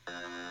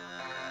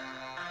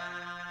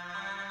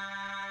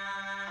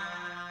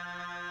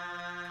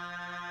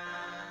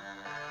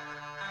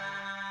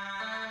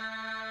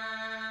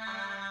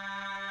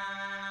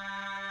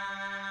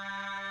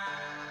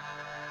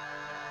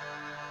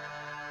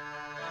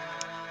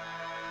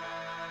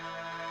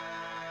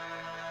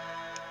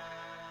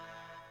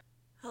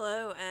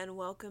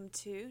welcome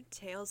to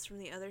Tales from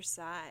the Other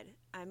Side.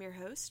 I'm your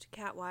host,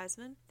 Kat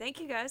Wiseman. Thank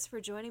you guys for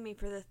joining me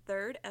for the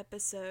third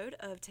episode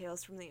of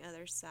Tales from the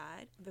Other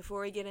Side. Before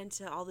we get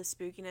into all the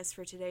spookiness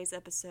for today's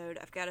episode,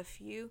 I've got a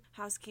few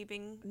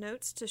housekeeping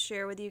notes to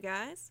share with you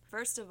guys.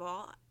 First of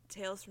all,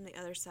 Tales from the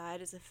Other Side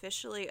is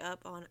officially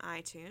up on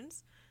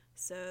iTunes.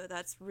 So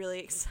that's really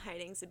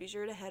exciting. So be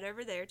sure to head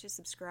over there to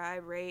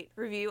subscribe, rate,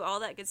 review,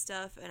 all that good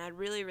stuff, and I'd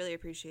really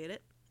appreciate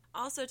it.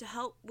 Also, to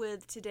help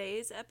with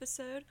today's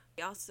episode,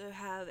 we also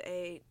have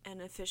an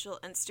official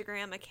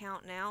Instagram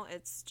account now.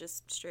 It's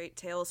just straight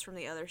Tales from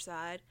the Other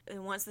Side.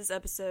 And once this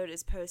episode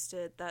is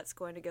posted, that's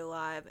going to go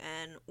live,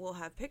 and we'll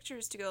have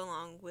pictures to go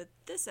along with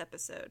this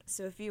episode.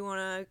 So if you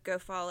want to go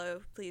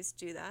follow, please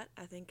do that.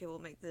 I think it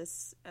will make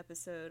this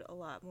episode a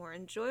lot more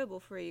enjoyable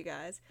for you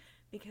guys,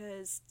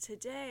 because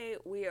today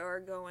we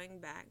are going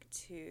back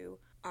to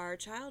our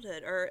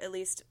childhood, or at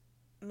least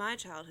my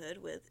childhood,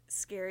 with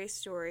Scary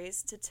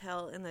Stories to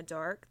Tell in the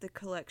Dark, the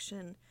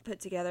collection put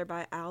together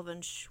by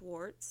Alvin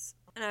Schwartz.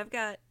 And I've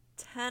got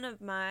 10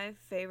 of my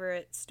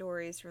favorite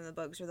stories from the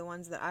books, or the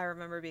ones that I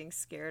remember being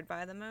scared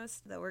by the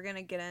most, that we're going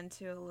to get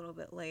into a little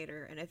bit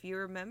later. And if you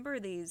remember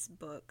these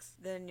books,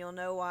 then you'll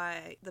know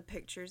why the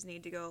pictures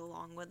need to go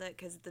along with it,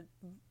 because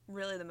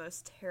really the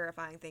most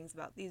terrifying things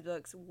about these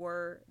books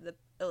were the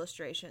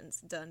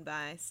illustrations done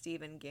by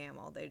Stephen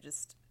Gammell.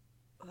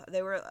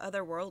 They were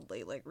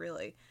otherworldly,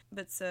 really.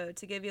 But so,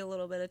 to give you a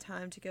little bit of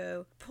time to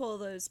go pull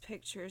those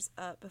pictures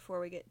up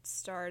before we get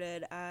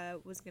started, I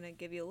was going to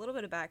give you a little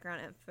bit of background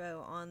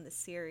info on the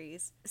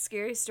series.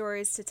 Scary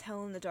Stories to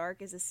Tell in the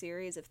Dark is a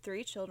series of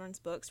 3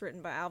 children's books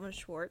written by Alvin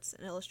Schwartz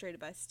and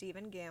illustrated by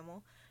Stephen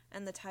Gammell.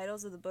 And the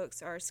titles of the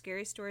books are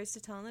Scary Stories to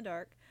Tell in the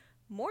Dark,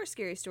 More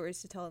Scary Stories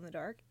to Tell in the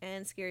Dark,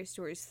 and Scary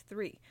Stories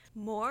 3,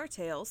 More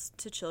Tales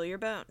to Chill Your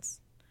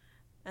Bones.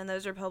 And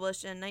those are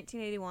published in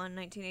 1981,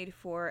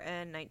 1984,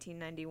 and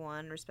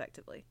 1991,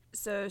 respectively.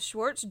 So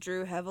Schwartz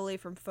drew heavily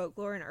from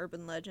folklore and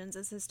urban legends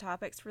as his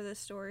topics for the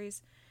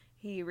stories.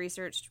 He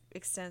researched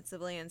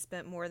extensively and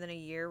spent more than a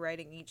year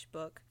writing each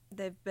book.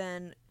 They've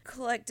been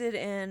collected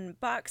in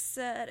box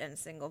set and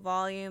single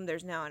volume.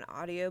 There's now an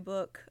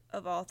audiobook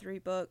of all 3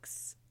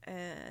 books,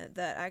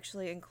 that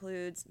actually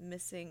includes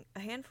a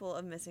handful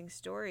of missing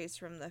stories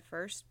from the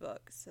first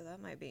book, so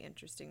that might be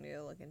interesting to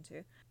go look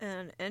into.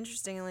 And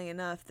interestingly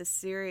enough, the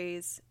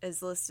series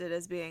is listed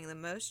as being the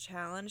most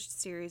challenged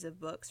series of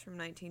books from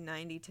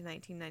 1990 to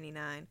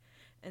 1999,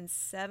 and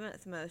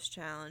 7th most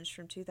challenged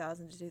from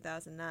 2000 to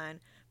 2009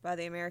 by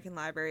the American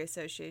Library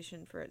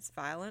Association for its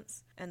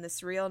violence. And the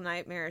surreal,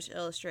 nightmarish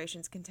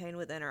illustrations contained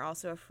within are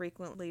also a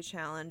frequently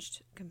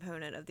challenged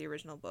component of the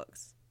original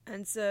books.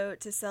 And so,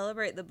 to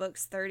celebrate the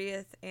book's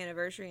 30th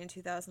anniversary in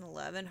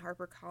 2011,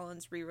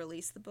 HarperCollins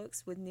re-released the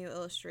books with new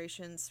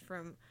illustrations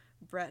from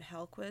Brett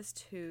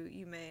Hellquist, who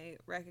you may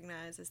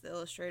recognize as the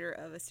illustrator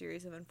of A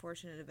Series of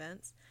Unfortunate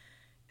Events.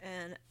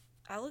 And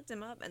I looked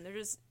him up, and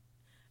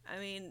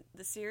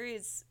the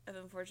series of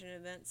Unfortunate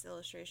Events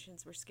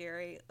illustrations were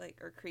scary,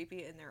 or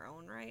creepy in their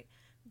own right,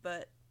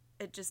 but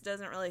it just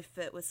doesn't really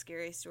fit with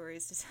Scary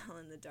Stories to Tell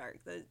in the Dark.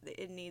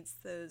 It needs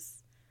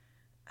those...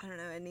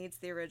 it needs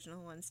the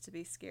original ones to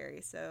be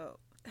scary. So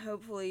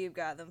hopefully you've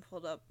got them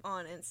pulled up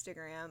on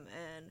Instagram,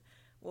 and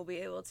we'll be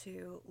able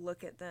to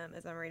look at them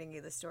as I'm reading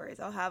you the stories.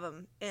 I'll have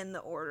them in the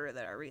order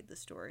that I read the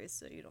stories,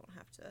 so you don't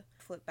have to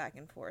flip back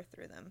and forth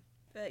through them.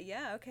 But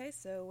yeah, okay,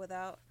 so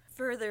without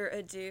further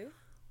ado,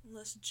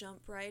 let's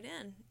jump right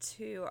in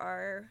to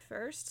our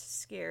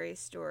first scary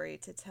story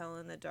to tell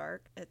in the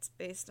dark. It's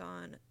based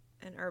on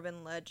an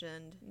urban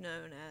legend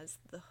known as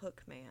the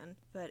Hook Man,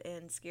 but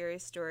in Scary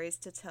Stories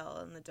to Tell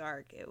in the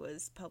Dark, it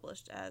was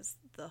published as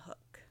The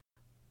Hook.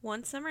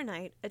 One summer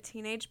night, a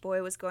teenage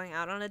boy was going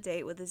out on a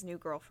date with his new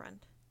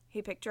girlfriend.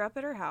 He picked her up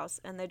at her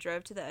house, and they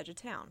drove to the edge of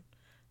town.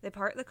 They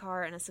parked the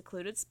car in a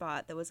secluded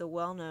spot that was a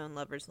well-known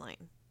lover's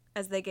lane.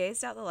 As they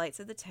gazed out the lights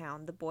of the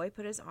town, the boy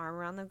put his arm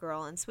around the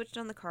girl and switched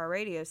on the car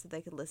radio so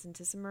they could listen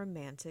to some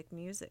romantic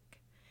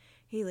music.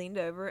 He leaned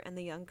over, and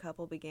the young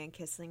couple began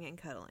kissing and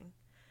cuddling.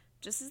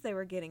 Just as they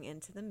were getting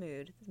into the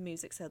mood, the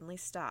music suddenly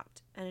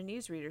stopped, and a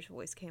newsreader's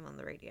voice came on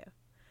the radio.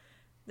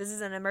 "This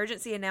is an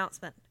emergency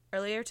announcement.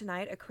 Earlier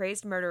tonight, a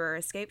crazed murderer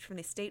escaped from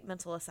the state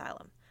mental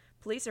asylum.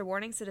 Police are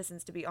warning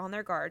citizens to be on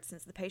their guard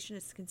since the patient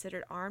is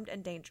considered armed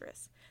and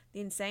dangerous.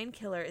 The insane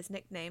killer is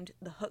nicknamed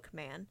the Hook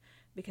Man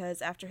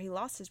because after he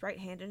lost his right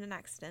hand in an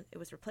accident, it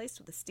was replaced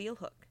with a steel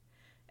hook.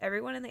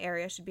 Everyone in the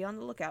area should be on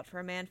the lookout for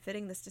a man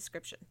fitting this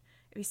description.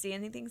 If you see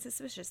anything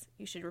suspicious,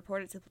 you should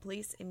report it to the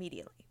police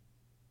immediately."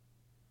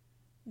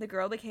 The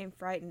girl became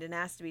frightened and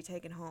asked to be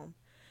taken home.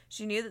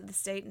 She knew that the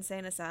state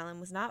insane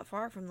asylum was not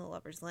far from the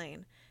lover's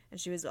lane, and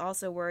she was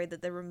also worried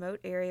that the remote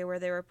area where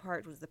they were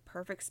parked was the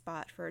perfect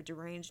spot for a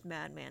deranged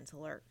madman to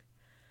lurk.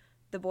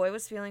 The boy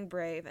was feeling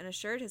brave and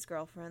assured his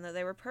girlfriend that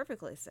they were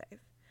perfectly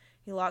safe.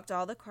 He locked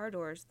all the car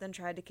doors, then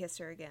tried to kiss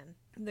her again.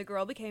 The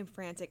girl became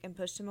frantic and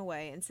pushed him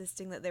away,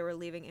 insisting that they were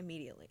leaving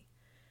immediately.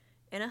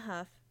 In a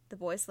huff, the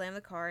boy slammed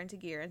the car into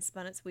gear and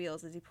spun its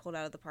wheels as he pulled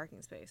out of the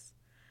parking space.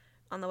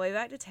 On the way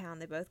back to town,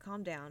 they both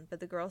calmed down,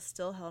 but the girl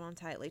still held on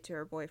tightly to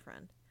her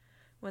boyfriend.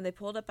 When they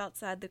pulled up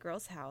outside the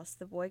girl's house,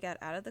 the boy got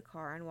out of the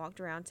car and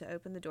walked around to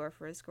open the door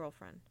for his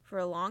girlfriend. For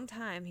a long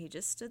time, he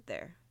just stood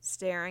there,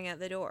 staring at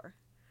the door.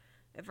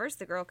 At first,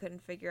 the girl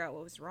couldn't figure out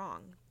what was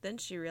wrong. Then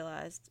she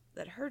realized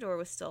that her door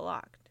was still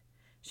locked.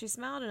 She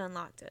smiled and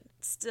unlocked it.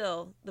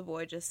 Still, the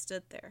boy just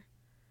stood there.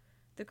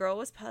 The girl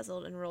was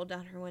puzzled and rolled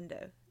down her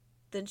window.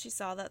 Then she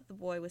saw that the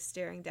boy was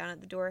staring down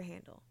at the door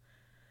handle.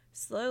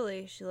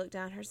 Slowly, she looked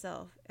down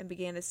herself and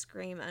began to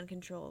scream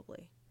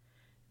uncontrollably.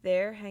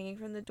 There, hanging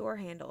from the door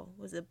handle,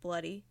 was a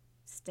bloody,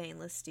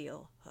 stainless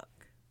steel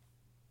hook.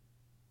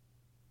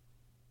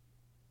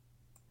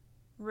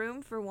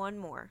 Room for one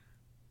more.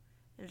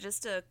 And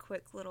just a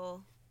quick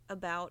little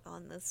about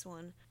on this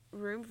one.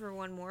 Room for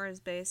One More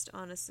is based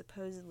on a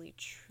supposedly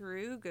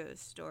true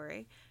ghost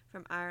story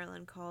from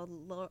Ireland called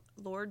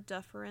Lord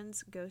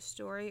Dufferin's Ghost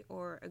Story,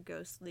 or A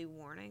Ghostly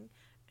Warning.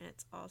 And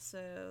it's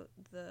also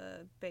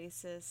the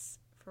basis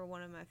for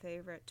one of my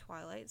favorite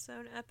Twilight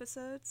Zone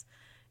episodes.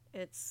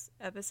 It's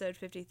episode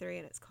 53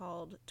 and it's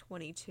called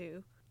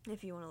 22.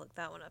 If you want to look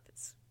that one up,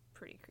 it's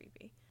pretty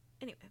creepy.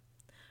 Anyway,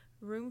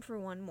 Room for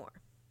One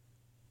More.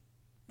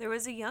 There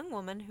was a young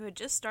woman who had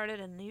just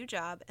started a new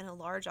job in a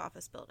large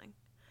office building.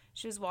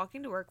 She was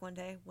walking to work one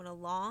day when a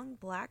long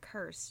black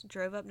hearse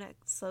drove up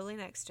slowly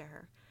next to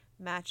her,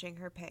 matching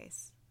her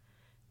pace.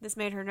 This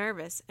made her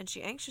nervous, and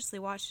she anxiously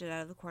watched it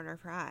out of the corner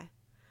of her eye.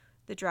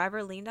 The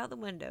driver leaned out the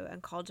window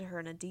and called to her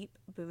in a deep,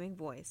 booming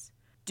voice.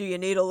 "Do you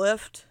need a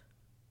lift?"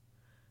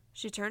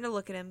 She turned to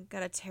look at him,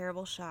 got a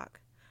terrible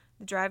shock.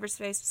 The driver's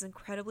face was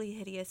incredibly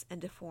hideous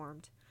and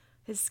deformed.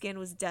 His skin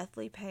was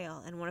deathly pale,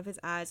 and one of his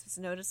eyes was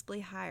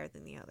noticeably higher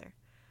than the other.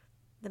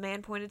 The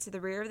man pointed to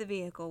the rear of the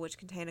vehicle, which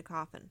contained a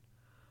coffin.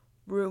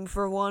 "Room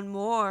for one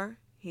more,"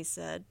 he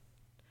said.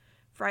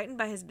 Frightened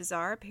by his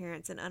bizarre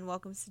appearance and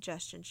unwelcome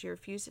suggestion, she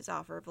refused his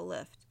offer of a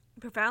lift.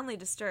 Profoundly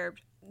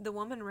disturbed, the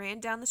woman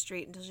ran down the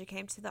street until she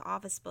came to the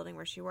office building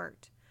where she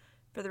worked.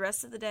 For the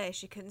rest of the day,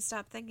 she couldn't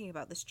stop thinking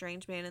about the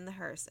strange man in the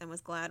hearse and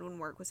was glad when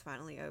work was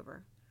finally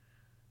over.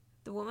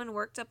 The woman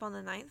worked up on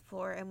the 9th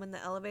floor, and when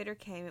the elevator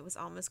came, it was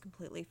almost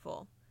completely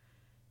full.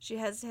 She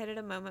hesitated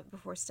a moment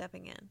before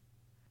stepping in.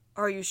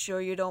 "Are you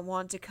sure you don't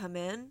want to come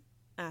in?"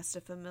 asked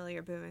a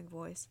familiar booming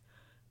voice.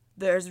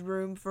 "There's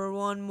room for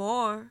one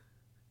more."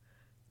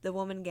 The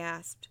woman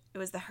gasped. It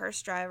was the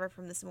hearse driver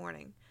from this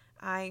morning,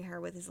 eyeing her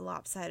with his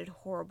lopsided,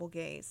 horrible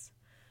gaze.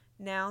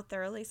 Now,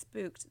 thoroughly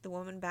spooked, the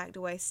woman backed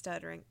away,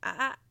 stuttering,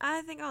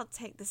 I think I'll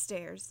take the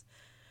stairs."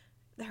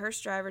 The hearse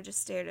driver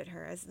just stared at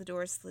her as the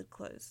doors slid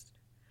closed.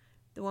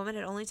 The woman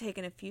had only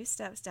taken a few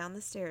steps down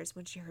the stairs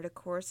when she heard a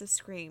chorus of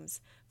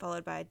screams,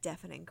 followed by a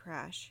deafening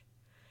crash.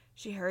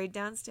 She hurried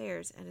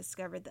downstairs and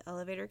discovered the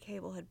elevator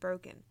cable had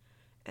broken,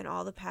 and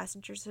all the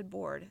passengers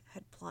aboard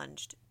had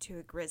plunged to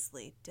a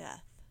grisly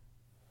death.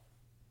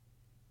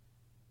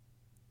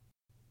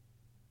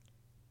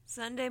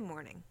 Sunday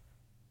morning.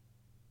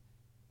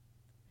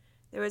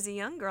 There was a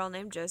young girl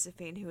named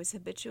Josephine who was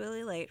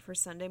habitually late for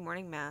Sunday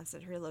morning mass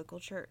at her local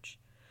church.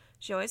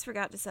 She always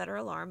forgot to set her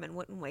alarm and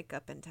wouldn't wake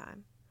up in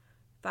time.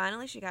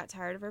 Finally, she got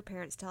tired of her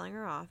parents telling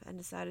her off and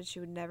decided she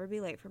would never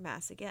be late for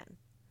mass again.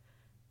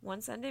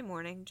 One Sunday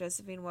morning,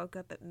 Josephine woke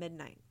up at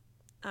midnight.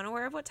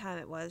 Unaware of what time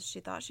it was,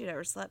 she thought she'd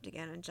overslept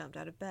again and jumped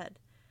out of bed.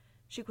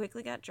 She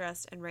quickly got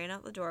dressed and ran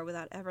out the door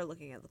without ever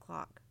looking at the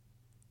clock.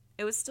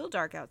 It was still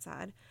dark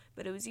outside,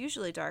 but it was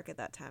usually dark at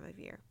that time of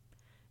year.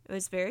 It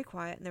was very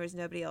quiet and there was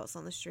nobody else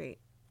on the street.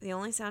 The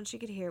only sound she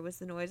could hear was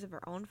the noise of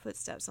her own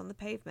footsteps on the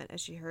pavement as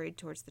she hurried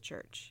towards the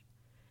church.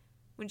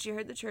 When she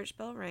heard the church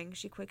bell ring,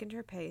 she quickened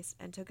her pace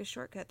and took a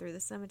shortcut through the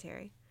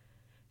cemetery.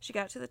 She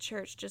got to the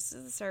church just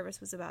as the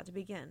service was about to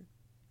begin.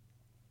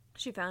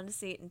 She found a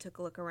seat and took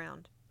a look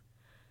around.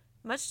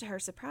 Much to her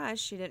surprise,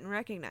 she didn't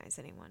recognize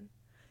anyone.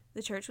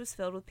 The church was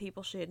filled with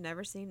people she had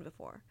never seen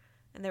before,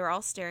 and they were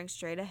all staring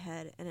straight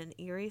ahead, and an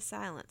eerie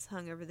silence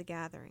hung over the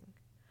gathering.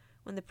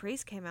 When the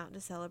priest came out to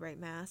celebrate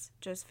Mass,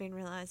 Josephine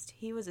realized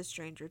he was a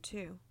stranger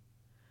too.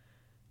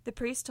 The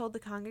priest told the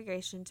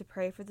congregation to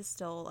pray for the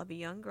soul of a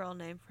young girl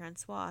named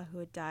Francoise who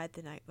had died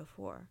the night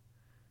before.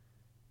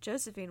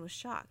 Josephine was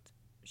shocked.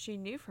 She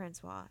knew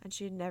Francoise, and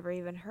she had never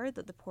even heard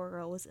that the poor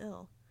girl was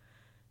ill.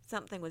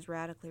 Something was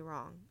radically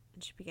wrong,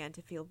 and she began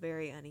to feel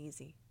very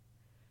uneasy.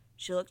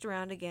 She looked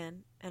around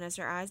again, and as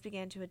her eyes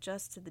began to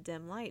adjust to the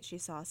dim light, she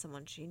saw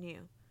someone she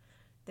knew.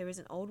 There was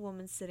an old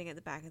woman sitting at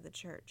the back of the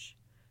church.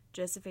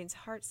 Josephine's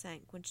heart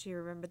sank when she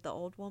remembered the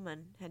old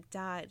woman had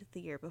died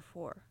the year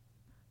before.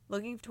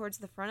 Looking towards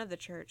the front of the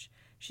church,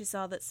 she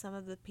saw that some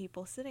of the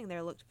people sitting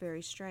there looked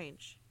very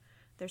strange.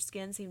 Their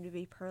skin seemed to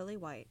be pearly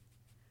white.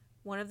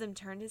 One of them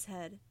turned his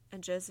head,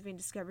 and Josephine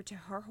discovered to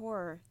her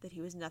horror that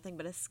he was nothing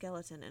but a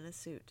skeleton in a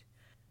suit.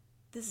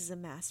 "This is a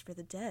mass for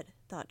the dead,"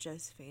 thought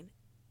Josephine.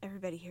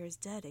 "Everybody here is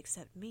dead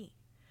except me.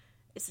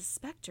 It's a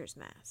specter's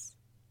mass."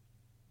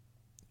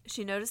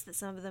 She noticed that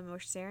some of them were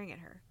staring at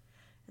her,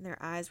 and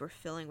their eyes were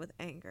filling with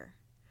anger.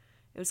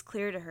 It was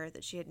clear to her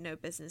that she had no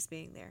business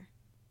being there.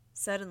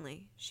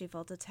 Suddenly, she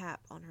felt a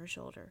tap on her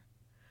shoulder.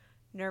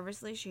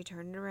 Nervously, she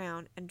turned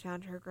around and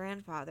found her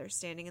grandfather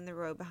standing in the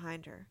row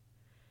behind her.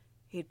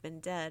 He'd been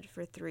dead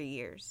for 3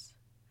 years.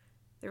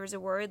 There was a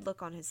worried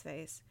look on his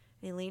face,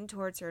 and he leaned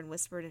towards her and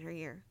whispered in her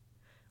ear.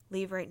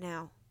 "Leave right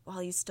now,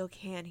 while you still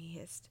can," he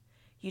hissed.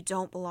 "You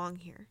don't belong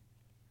here."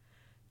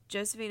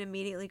 Josephine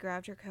immediately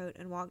grabbed her coat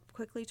and walked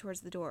quickly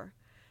towards the door.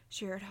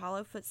 She heard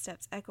hollow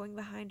footsteps echoing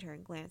behind her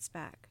and glanced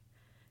back.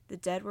 The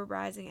dead were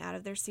rising out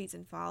of their seats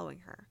and following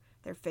her.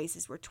 Their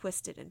faces were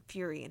twisted in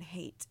fury and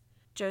hate.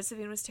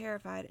 Josephine was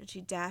terrified, and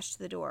she dashed to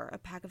the door, a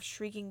pack of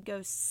shrieking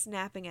ghosts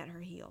snapping at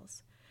her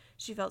heels.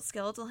 She felt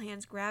skeletal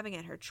hands grabbing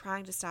at her,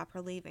 trying to stop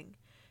her leaving.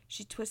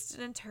 She twisted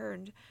and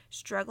turned,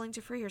 struggling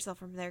to free herself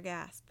from their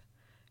grasp.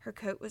 Her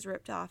coat was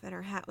ripped off, and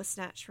her hat was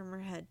snatched from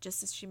her head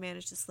just as she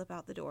managed to slip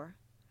out the door.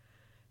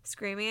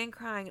 Screaming and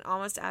crying and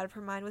almost out of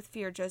her mind with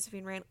fear,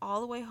 Josephine ran all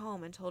the way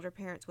home and told her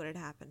parents what had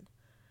happened.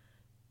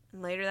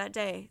 And later that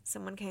day,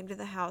 someone came to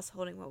the house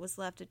holding what was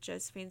left of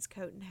Josephine's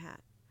coat and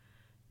hat.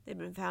 They'd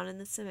been found in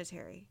the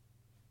cemetery,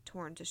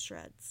 torn to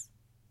shreds.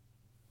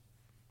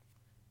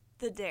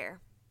 The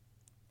Dare.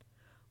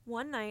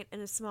 One night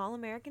in a small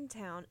American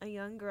town, a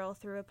young girl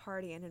threw a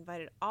party and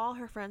invited all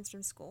her friends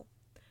from school.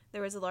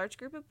 There was a large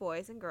group of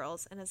boys and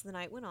girls, and as the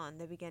night went on,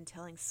 they began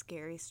telling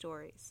scary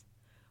stories.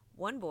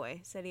 One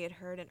boy said he had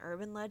heard an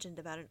urban legend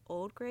about an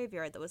old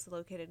graveyard that was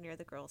located near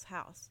the girl's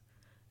house.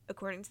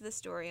 According to the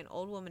story, an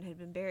old woman had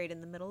been buried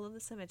in the middle of the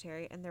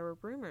cemetery, and there were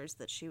rumors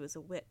that she was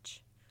a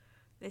witch.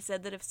 They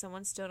said that if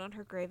someone stood on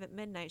her grave at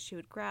midnight, she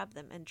would grab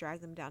them and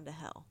drag them down to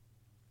hell.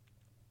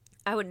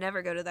 "I would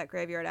never go to that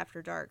graveyard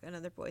after dark,"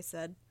 another boy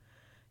said.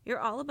 "You're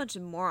all a bunch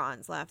of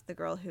morons," laughed the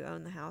girl who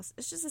owned the house.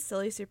 "It's just a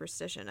silly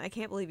superstition. I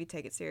can't believe you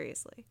take it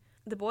seriously."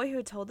 The boy who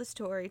had told the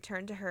story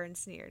turned to her and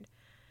sneered.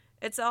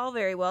 "It's all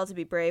very well to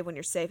be brave when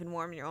you're safe and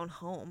warm in your own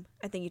home.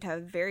 I think you'd have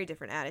a very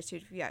different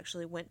attitude if you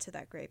actually went to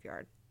that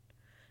graveyard."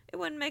 "It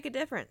wouldn't make a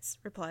difference,"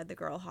 replied the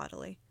girl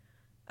haughtily.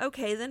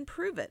 "Okay, then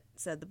prove it,"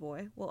 said the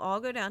boy. "We'll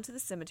all go down to the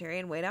cemetery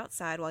and wait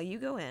outside while you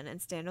go in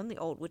and stand on the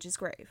old witch's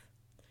grave."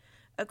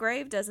 "A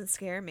grave doesn't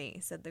scare me,"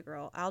 said the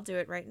girl. "I'll do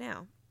it right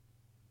now."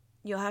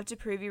 "You'll have to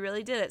prove you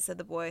really did it," said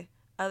the boy.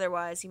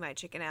 "Otherwise, you might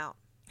chicken out."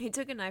 He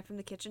took a knife from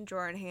the kitchen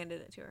drawer and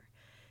handed it to her.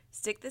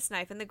 "Stick this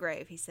knife in the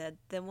grave," he said.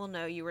 "Then we'll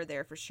know you were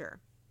there for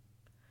sure."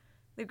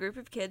 The group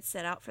of kids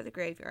set out for the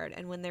graveyard,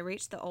 and when they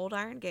reached the old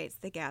iron gates,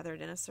 they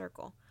gathered in a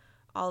circle.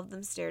 All of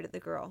them stared at the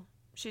girl.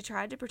 She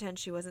tried to pretend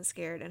she wasn't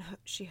scared, and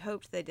she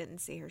hoped they didn't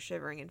see her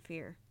shivering in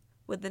fear.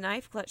 With the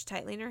knife clutched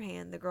tightly in her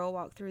hand, the girl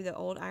walked through the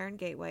old iron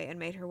gateway and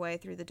made her way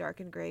through the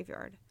darkened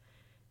graveyard.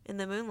 In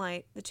the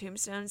moonlight, the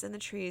tombstones and the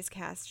trees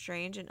cast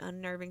strange and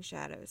unnerving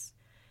shadows.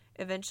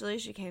 Eventually,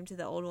 she came to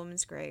the old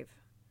woman's grave.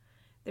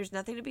 "There's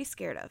nothing to be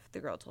scared of," the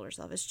girl told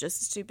herself. "It's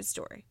just a stupid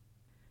story."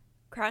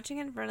 Crouching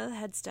in front of the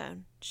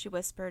headstone, she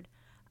whispered,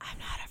 "I'm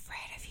not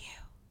afraid of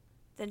you."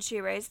 Then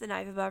she raised the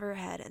knife above her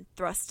head and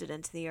thrust it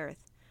into the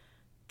earth.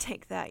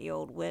 "Take that, you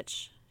old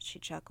witch," she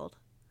chuckled.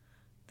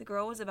 The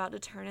girl was about to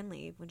turn and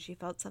leave when she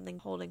felt something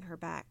holding her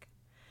back.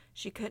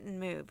 She couldn't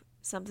move.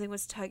 Something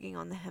was tugging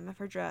on the hem of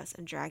her dress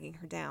and dragging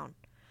her down.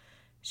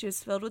 She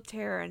was filled with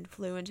terror and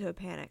flew into a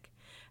panic.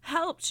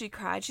 "Help!" she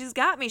cried. "She's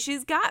got me!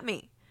 She's got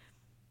me!"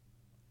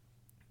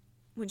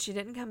 When she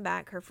didn't come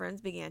back, her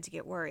friends began to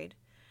get worried.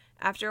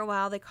 After a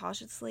while, they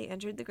cautiously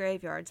entered the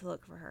graveyard to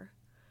look for her.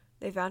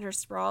 They found her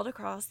sprawled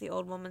across the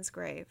old woman's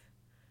grave.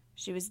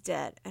 She was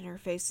dead, and her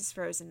face was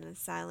frozen in a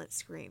silent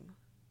scream.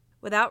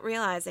 Without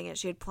realizing it,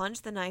 she had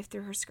plunged the knife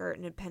through her skirt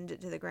and had pinned it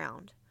to the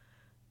ground.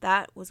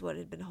 That was what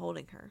had been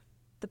holding her.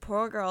 The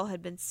poor girl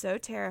had been so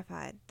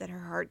terrified that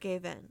her heart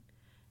gave in,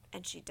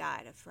 and she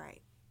died of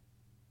fright.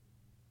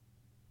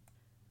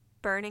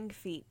 Burning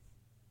feet.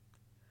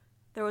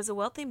 There was a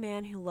wealthy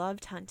man who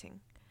loved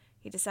hunting.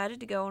 He decided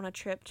to go on a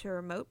trip to a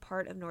remote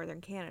part of northern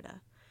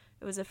Canada.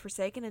 It was a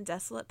forsaken and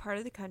desolate part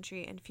of the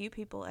country, and few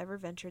people ever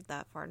ventured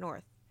that far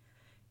north.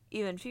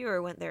 Even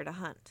fewer went there to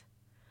hunt.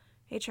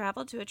 He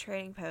traveled to a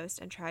trading post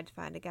and tried to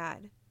find a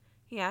guide.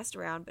 He asked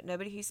around, but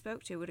nobody he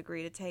spoke to would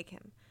agree to take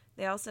him.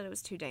 They all said it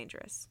was too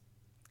dangerous.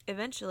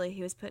 Eventually,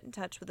 he was put in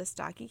touch with a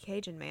stocky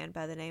Cajun man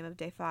by the name of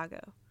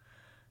Defago.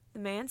 The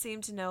man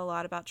seemed to know a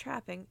lot about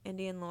trapping,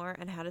 Indian lore,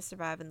 and how to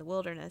survive in the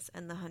wilderness,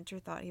 and the hunter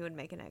thought he would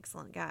make an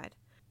excellent guide.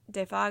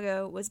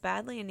 Defago was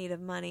badly in need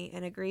of money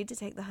and agreed to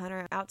take the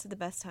hunter out to the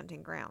best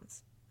hunting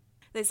grounds.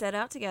 They set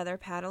out together,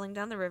 paddling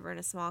down the river in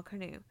a small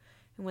canoe,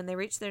 and when they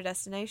reached their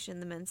destination,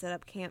 the men set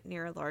up camp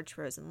near a large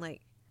frozen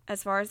lake.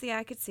 As far as the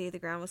eye could see, the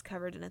ground was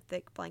covered in a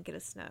thick blanket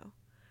of snow.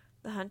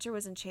 The hunter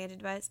was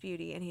enchanted by its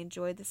beauty, and he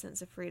enjoyed the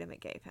sense of freedom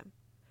it gave him.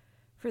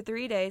 For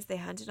 3 days, they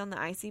hunted on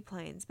the icy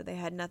plains, but they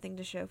had nothing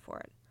to show for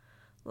it.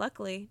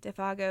 Luckily,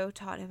 Defago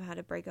taught him how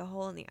to break a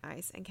hole in the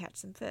ice and catch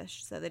some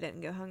fish, so they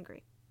didn't go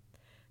hungry.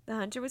 The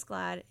hunter was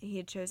glad he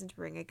had chosen to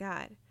bring a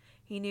guide.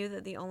 He knew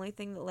that the only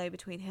thing that lay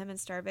between him and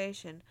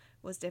starvation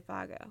was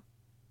Defago.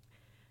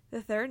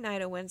 The third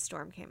night, a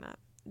windstorm came up.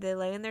 They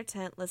lay in their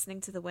tent,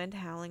 listening to the wind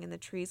howling and the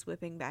trees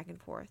whipping back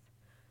and forth.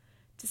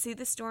 To see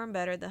the storm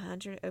better, the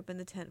hunter opened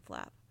the tent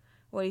flap.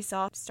 What he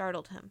saw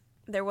startled him.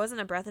 There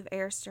wasn't a breath of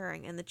air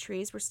stirring, and the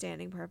trees were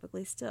standing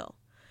perfectly still.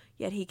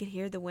 Yet he could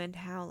hear the wind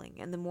howling,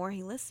 and the more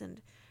he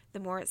listened, the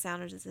more it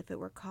sounded as if it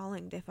were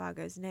calling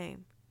Defago's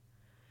name.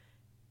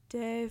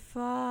 Defago!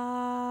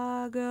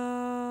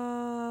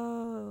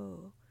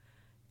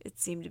 It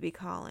seemed to be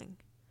calling.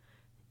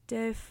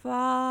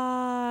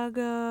 Defago!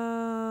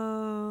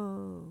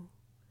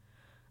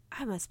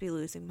 I must be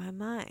losing my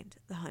mind,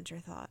 the hunter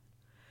thought.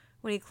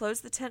 When he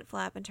closed the tent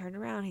flap and turned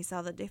around, he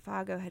saw that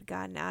Defago had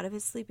gotten out of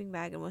his sleeping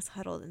bag and was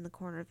huddled in the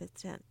corner of his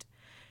tent,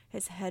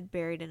 his head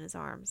buried in his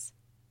arms.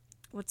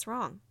 What's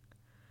wrong?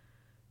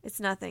 It's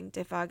nothing,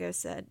 Defago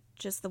said,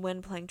 just the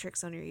wind playing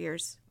tricks on your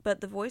ears.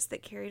 But the voice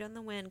that carried on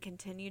the wind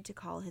continued to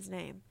call his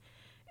name.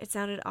 It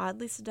sounded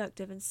oddly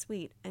seductive and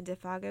sweet, and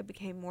Defago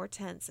became more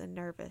tense and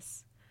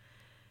nervous.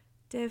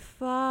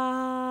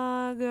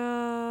 Defago,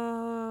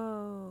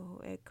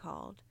 it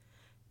called.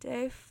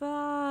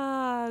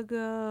 Defago.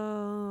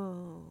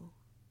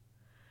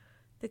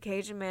 The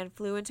Cajun man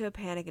flew into a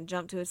panic and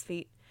jumped to his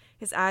feet.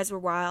 His eyes were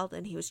wild,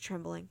 and he was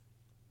trembling.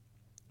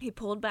 He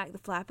pulled back the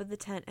flap of the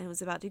tent and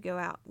was about to go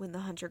out when the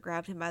hunter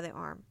grabbed him by the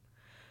arm.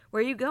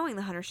 "Where are you going?"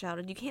 the hunter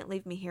shouted. "You can't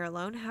leave me here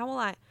alone. How will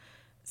I—"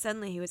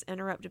 Suddenly he was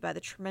interrupted by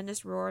the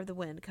tremendous roar of the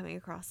wind coming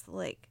across the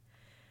lake.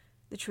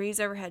 The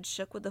trees overhead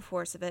shook with the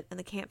force of it, and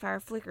the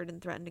campfire flickered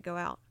and threatened to go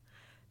out.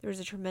 There was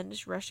a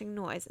tremendous rushing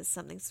noise as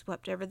something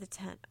swept over the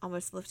tent,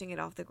 almost lifting it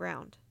off the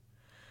ground.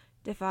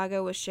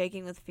 Defago was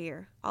shaking with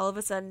fear. All of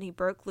a sudden he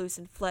broke loose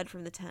and fled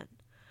from the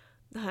tent.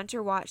 The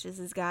hunter watched as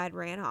his guide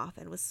ran off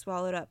and was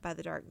swallowed up by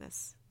the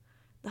darkness.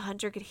 The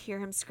hunter could hear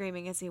him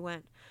screaming as he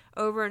went.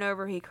 Over and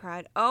over he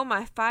cried, "Oh,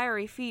 my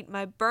fiery feet,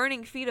 my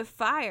burning feet of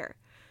fire!"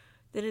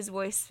 Then his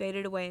voice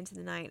faded away into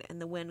the night,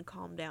 and the wind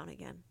calmed down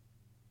again.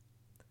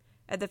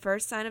 At the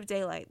first sign of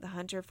daylight, the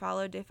hunter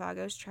followed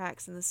Defago's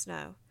tracks in the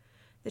snow.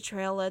 The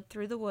trail led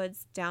through the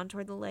woods, down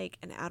toward the lake,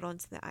 and out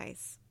onto the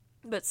ice.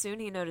 But soon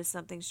he noticed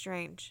something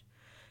strange.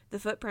 The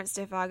footprints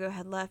Defago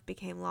had left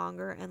became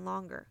longer and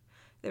longer.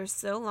 They were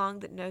so long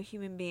that no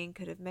human being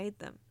could have made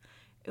them.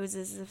 It was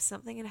as if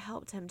something had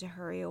helped him to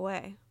hurry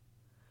away.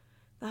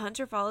 The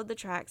hunter followed the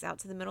tracks out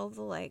to the middle of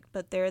the lake,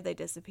 but there they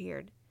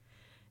disappeared.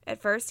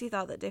 At first he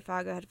thought that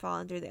Defago had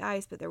fallen through the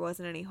ice, but there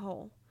wasn't any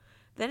hole.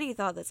 Then he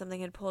thought that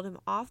something had pulled him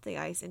off the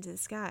ice into the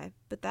sky,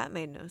 but that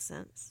made no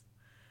sense.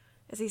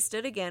 As he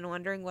stood again,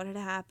 wondering what had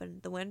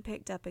happened, the wind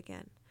picked up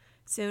again.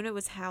 Soon it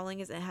was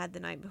howling as it had the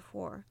night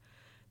before.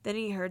 Then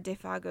he heard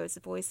Defago's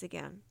voice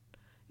again.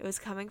 It was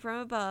coming from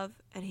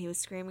above, and he was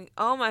screaming,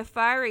 "Oh, my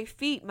fiery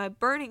feet, my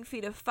burning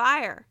feet of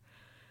fire!"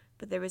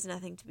 But there was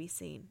nothing to be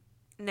seen.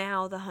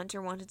 Now the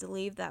hunter wanted to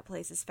leave that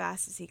place as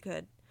fast as he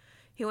could.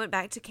 He went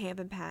back to camp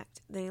and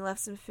packed. Then he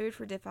left some food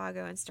for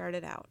Defago and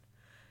started out.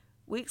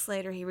 Weeks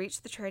later he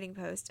reached the trading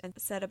post and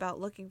set about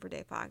looking for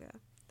Defago.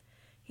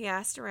 He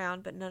asked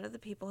around, but none of the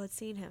people had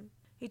seen him.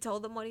 He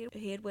told them what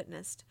he had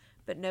witnessed,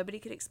 but nobody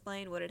could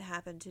explain what had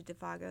happened to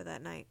Defago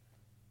that night.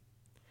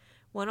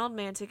 One old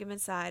man took him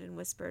inside and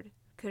whispered,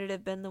 "Could it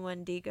have been the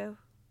Wendigo?"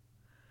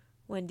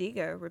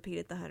 "Wendigo,"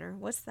 repeated the hunter.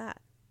 "What's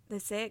that?" "They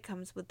say it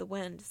comes with the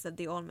wind," said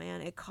the old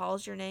man. "It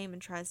calls your name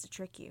and tries to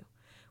trick you.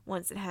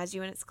 Once it has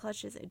you in its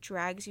clutches, it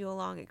drags you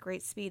along at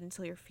great speed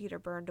until your feet are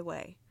burned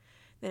away.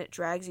 Then it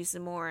drags you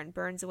some more and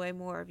burns away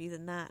more of you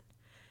than that.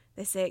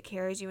 They say it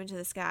carries you into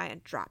the sky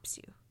and drops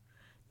you.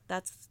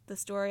 That's the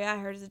story I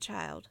heard as a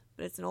child,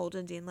 but it's an old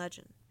Indian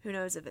legend. Who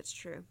knows if it's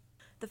true?"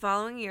 The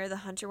following year, the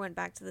hunter went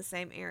back to the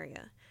same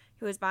area.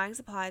 He was buying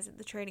supplies at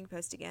the trading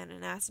post again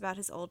and asked about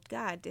his old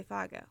guide,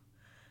 Defago.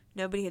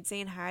 Nobody had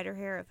seen hide or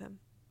hair of him.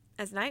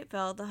 As night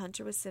fell, the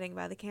hunter was sitting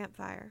by the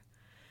campfire.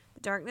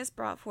 The darkness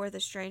brought forth a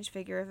strange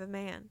figure of a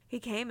man. He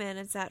came in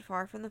and sat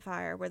far from the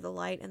fire, where the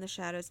light and the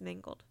shadows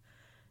mingled.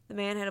 The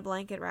man had a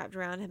blanket wrapped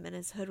around him, and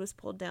his hood was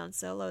pulled down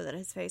so low that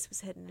his face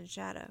was hidden in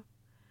shadow.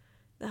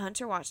 The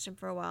hunter watched him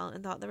for a while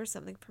and thought there was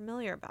something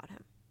familiar about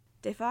him.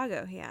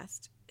 "Defago," he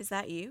asked, "is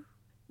that you?"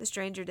 The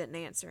stranger didn't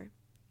answer.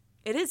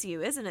 "It is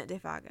you, isn't it,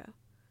 Defago?"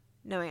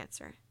 No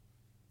answer.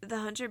 The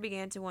hunter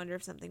began to wonder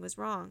if something was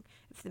wrong,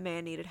 if the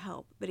man needed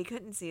help, but he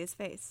couldn't see his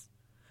face.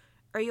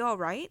 "Are you all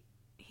right?"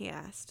 he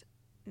asked.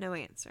 No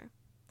answer.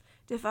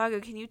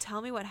 "Defago, can you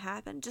tell me what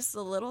happened? Just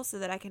a little, so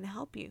that I can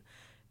help you."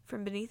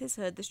 From beneath his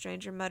hood, the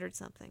stranger muttered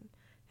something.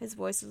 His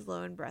voice was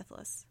low and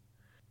breathless.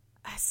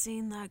 "I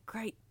seen that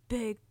great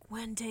big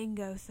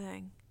Wendigo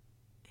thing,"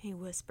 he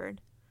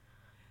whispered.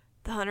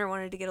 The hunter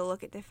wanted to get a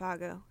look at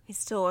Defago. He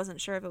still wasn't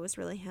sure if it was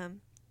really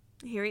him.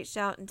 He reached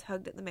out and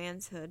tugged at the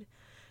man's hood,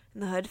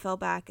 and the hood fell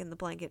back and the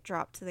blanket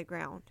dropped to the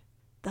ground.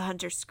 The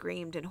hunter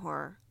screamed in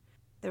horror.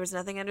 There was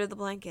nothing under the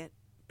blanket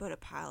but a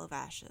pile of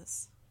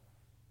ashes.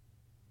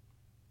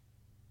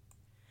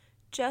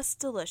 Just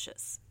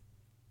delicious.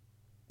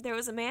 There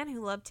was a man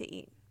who loved to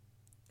eat.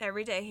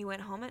 Every day he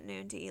went home at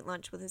noon to eat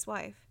lunch with his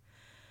wife.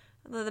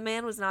 Though the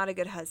man was not a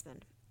good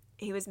husband.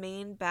 He was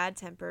mean,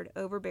 bad-tempered,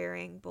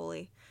 overbearing,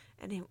 bully,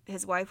 and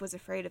his wife was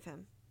afraid of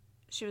him.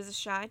 She was a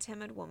shy,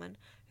 timid woman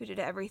who did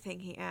everything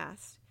he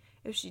asked.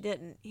 If she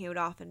didn't, he would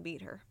often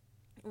beat her.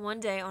 One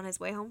day, on his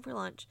way home for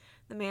lunch,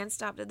 the man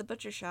stopped at the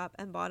butcher shop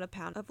and bought a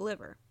pound of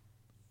liver.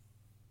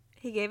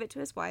 He gave it to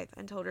his wife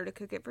and told her to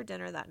cook it for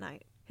dinner that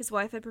night. His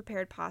wife had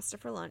prepared pasta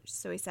for lunch,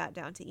 so he sat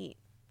down to eat.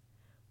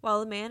 While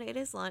the man ate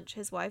his lunch,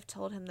 his wife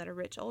told him that a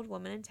rich old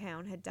woman in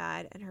town had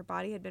died and her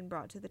body had been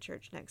brought to the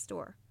church next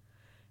door.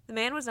 The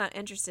man was not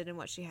interested in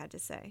what she had to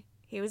say.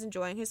 He was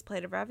enjoying his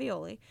plate of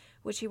ravioli,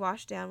 which he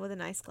washed down with a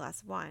nice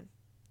glass of wine.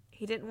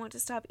 He didn't want to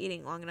stop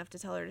eating long enough to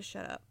tell her to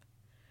shut up.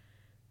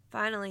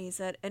 Finally, he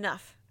said,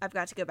 "Enough. I've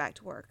got to go back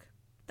to work."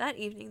 That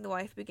evening, the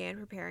wife began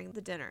preparing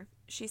the dinner.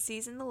 She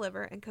seasoned the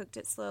liver and cooked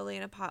it slowly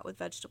in a pot with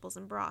vegetables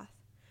and broth.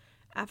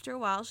 After a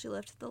while, she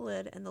lifted the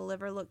lid, and the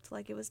liver looked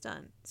like it was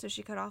done, so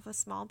she cut off a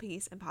small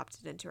piece and popped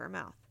it into her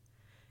mouth.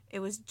 It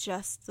was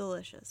just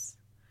delicious.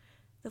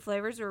 The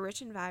flavors were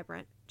rich and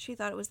vibrant. She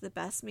thought it was the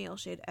best meal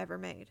she had ever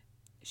made.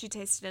 She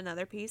tasted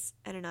another piece,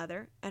 and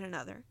another, and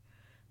another.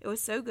 It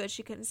was so good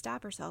she couldn't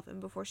stop herself, and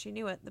before she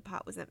knew it, the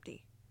pot was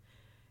empty.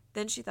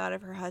 Then she thought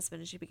of her husband,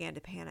 and she began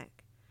to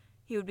panic.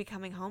 He would be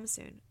coming home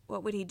soon.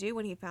 What would he do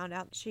when he found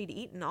out she'd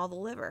eaten all the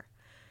liver?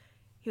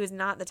 He was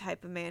not the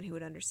type of man who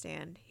would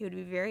understand. He would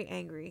be very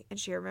angry, and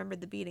she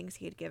remembered the beatings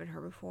he had given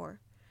her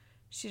before.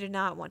 She did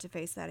not want to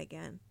face that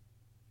again.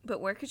 But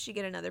where could she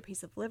get another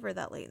piece of liver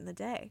that late in the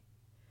day?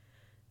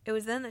 It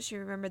was then that she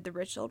remembered the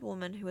rich old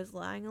woman who was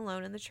lying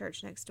alone in the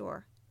church next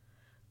door,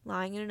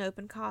 lying in an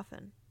open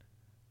coffin,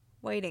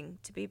 waiting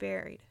to be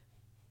buried.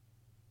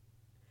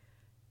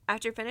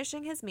 After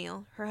finishing his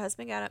meal, her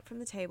husband got up from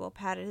the table,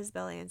 patted his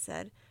belly, and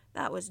said,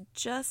 "That was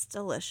just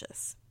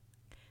delicious."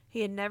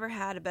 He had never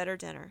had a better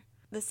dinner.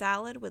 The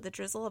salad, with a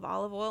drizzle of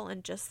olive oil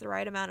and just the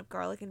right amount of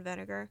garlic and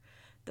vinegar,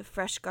 the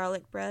fresh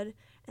garlic bread,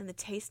 and the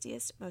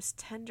tastiest, most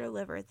tender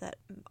liver that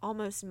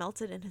almost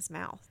melted in his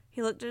mouth.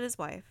 He looked at his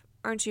wife.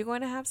 "Aren't you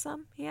going to have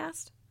some?" he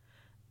asked.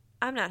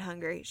 "I'm not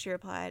hungry," she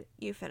replied.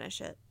 "You finish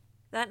it."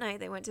 That night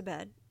they went to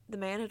bed. The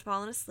man had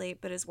fallen asleep,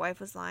 but his wife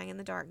was lying in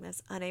the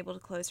darkness, unable to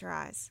close her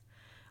eyes.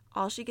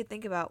 All she could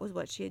think about was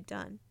what she had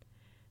done.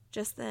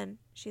 Just then,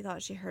 she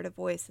thought she heard a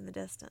voice in the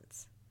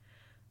distance.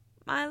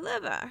 "My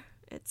liver,"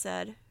 it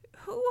said.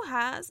 "Who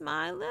has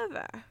my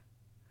liver?"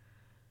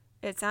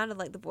 It sounded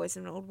like the voice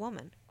of an old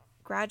woman.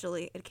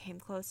 Gradually, it came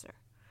closer.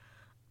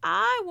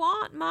 "I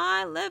want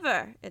my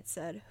liver," it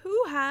said.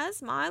 "Who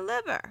has my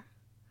liver?"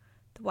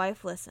 The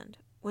wife listened.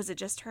 Was it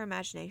just her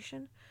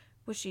imagination?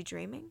 Was she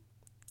dreaming?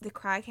 The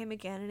cry came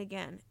again and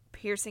again,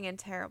 piercing and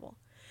terrible.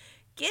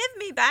 "Give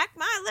me back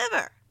my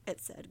liver,"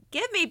 it said.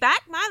 "Give me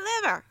back my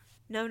liver."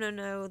 "No, no,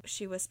 no,"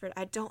 she whispered.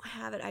 "I don't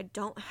have it. I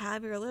don't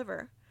have your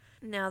liver."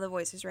 Now the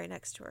voice was right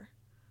next to her.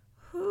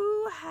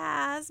 "Who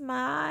has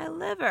my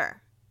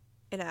liver?"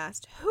 it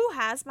asked. "Who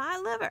has my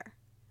liver?"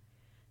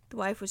 The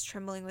wife was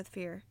trembling with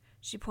fear.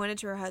 She pointed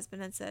to her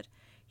husband and said,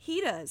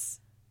 "He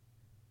does."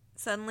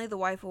 Suddenly the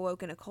wife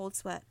awoke in a cold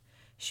sweat.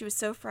 She was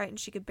so frightened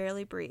she could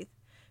barely breathe.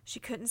 She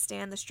couldn't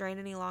stand the strain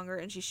any longer,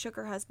 and she shook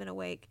her husband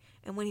awake,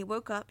 and when he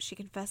woke up, she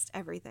confessed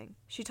everything.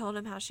 She told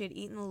him how she had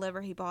eaten the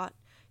liver he bought.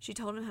 She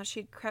told him how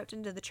she had crept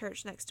into the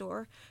church next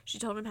door. She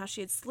told him how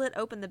she had slit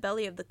open the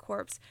belly of the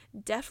corpse,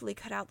 deftly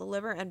cut out the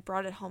liver, and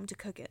brought it home to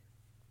cook it.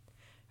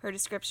 Her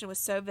description was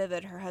so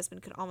vivid her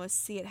husband could almost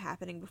see it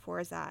happening before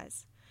his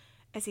eyes.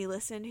 As he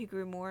listened, he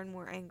grew more and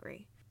more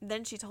angry.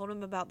 Then she told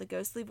him about the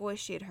ghostly voice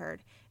she had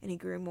heard, and he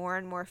grew more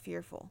and more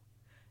fearful.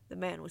 The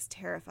man was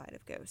terrified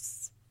of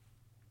ghosts.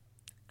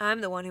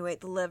 "I'm the one who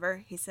ate the liver,"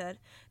 he said.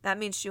 "That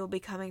means she will be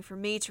coming for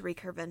me to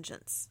wreak her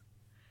vengeance."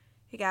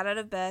 He got out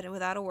of bed, and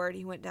without a word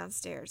he went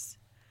downstairs.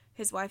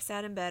 His wife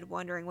sat in bed,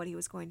 wondering what he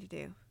was going to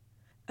do.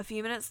 A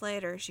few minutes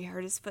later, she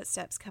heard his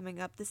footsteps coming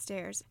up the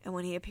stairs, and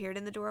when he appeared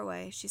in the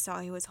doorway, she saw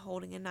he was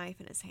holding a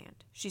knife in his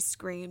hand. She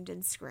screamed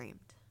and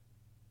screamed.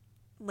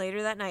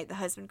 Later that night, the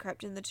husband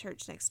crept in the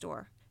church next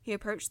door. He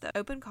approached the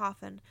open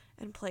coffin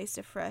and placed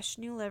a fresh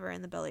new liver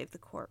in the belly of the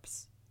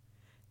corpse.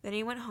 Then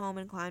he went home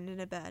and climbed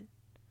into bed.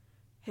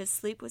 His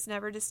sleep was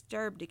never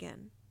disturbed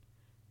again,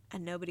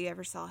 and nobody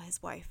ever saw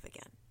his wife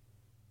again.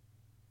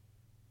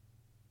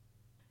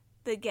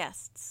 The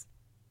Guests.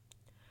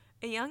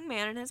 A young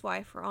man and his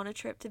wife were on a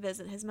trip to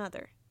visit his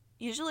mother.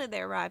 Usually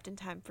they arrived in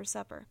time for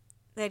supper.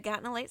 They had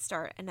gotten a late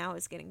start, and now it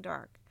was getting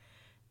dark.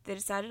 They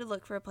decided to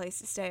look for a place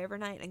to stay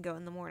overnight and go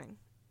in the morning.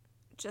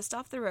 Just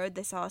off the road,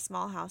 they saw a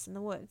small house in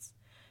the woods.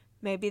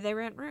 "Maybe they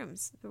rent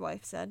rooms," the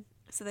wife said,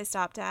 so they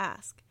stopped to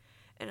ask.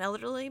 An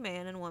elderly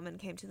man and woman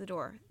came to the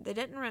door. They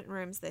didn't rent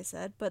rooms, they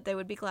said, but they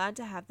would be glad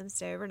to have them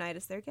stay overnight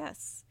as their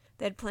guests.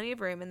 They had plenty of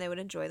room, and they would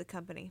enjoy the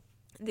company.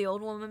 The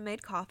old woman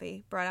made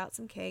coffee, brought out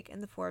some cake,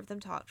 and the four of them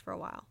talked for a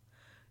while.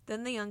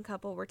 Then the young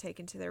couple were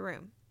taken to their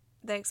room.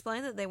 They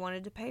explained that they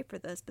wanted to pay for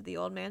this, but the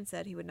old man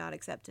said he would not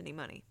accept any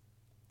money.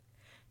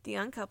 The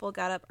young couple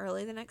got up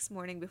early the next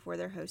morning before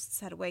their hosts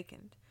had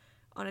awakened.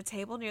 On a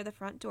table near the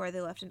front door,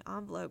 they left an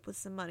envelope with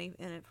some money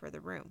in it for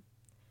the room.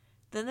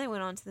 Then they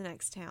went on to the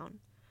next town.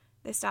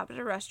 They stopped at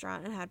a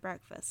restaurant and had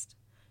breakfast.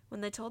 When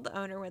they told the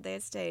owner where they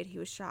had stayed, he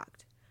was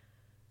shocked.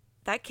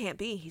 "That can't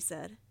be," he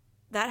said.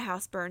 "That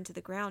house burned to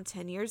the ground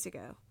 10 years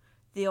ago.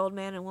 The old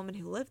man and woman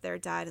who lived there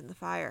died in the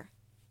fire."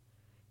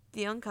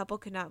 The young couple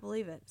could not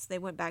believe it, so they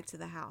went back to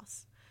the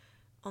house.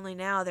 Only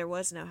now there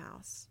was no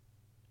house.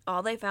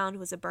 All they found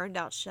was a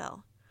burned-out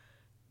shell.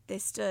 They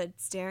stood,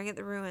 staring at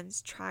the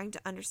ruins, trying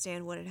to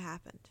understand what had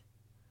happened.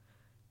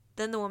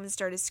 Then the woman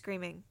started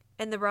screaming.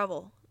 In the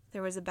rubble,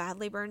 there was a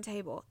badly burned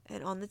table,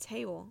 and on the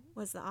table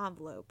was the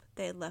envelope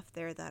they had left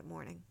there that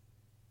morning.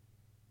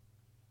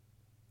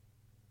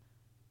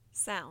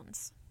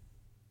 Sounds.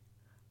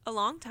 A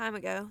long time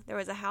ago, there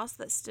was a house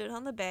that stood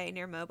on the bay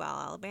near Mobile,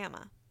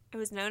 Alabama. It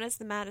was known as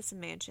the Madison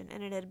Mansion,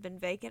 and it had been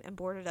vacant and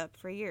boarded up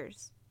for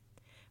years.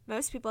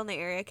 Most people in the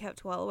area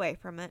kept well away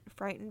from it,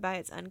 frightened by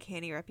its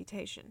uncanny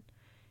reputation.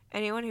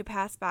 Anyone who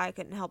passed by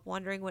couldn't help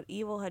wondering what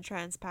evil had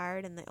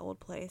transpired in the old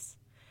place,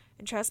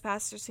 and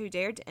trespassers who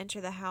dared to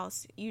enter the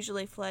house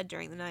usually fled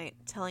during the night,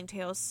 telling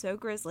tales so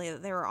grisly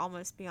that they were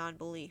almost beyond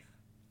belief.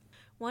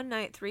 One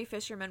night, 3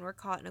 fishermen were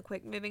caught in a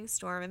quick-moving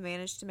storm and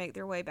managed to make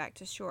their way back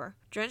to shore.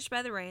 Drenched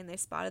by the rain, they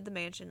spotted the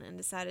mansion and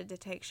decided to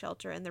take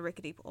shelter in the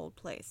rickety old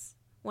place.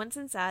 Once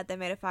inside, they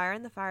made a fire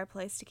in the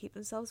fireplace to keep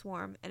themselves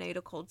warm and ate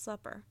a cold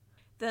supper.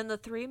 Then the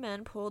 3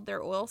 men pulled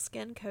their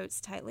oilskin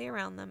coats tightly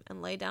around them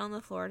and lay down on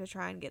the floor to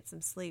try and get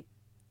some sleep.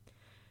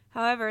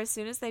 However, as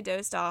soon as they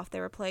dozed off, they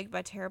were plagued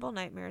by terrible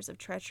nightmares of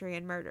treachery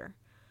and murder.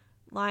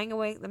 Lying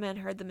awake, the men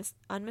heard the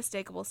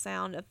unmistakable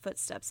sound of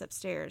footsteps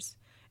upstairs.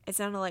 It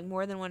sounded like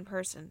more than one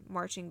person,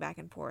 marching back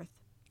and forth.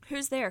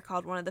 "Who's there?"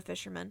 called one of the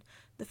fishermen.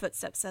 The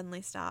footsteps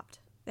suddenly stopped.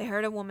 They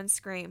heard a woman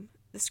scream.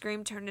 The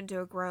scream turned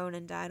into a groan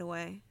and died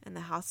away, and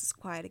the house was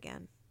quiet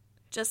again.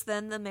 Just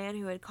then, the man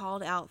who had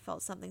called out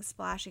felt something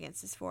splash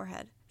against his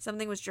forehead.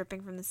 Something was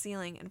dripping from the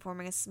ceiling and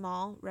forming a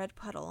small, red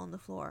puddle on the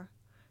floor.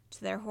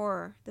 To their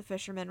horror, the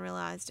fishermen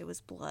realized it was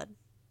blood.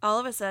 All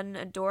of a sudden,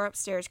 a door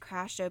upstairs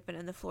crashed open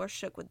and the floor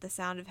shook with the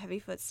sound of heavy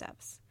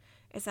footsteps.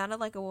 It sounded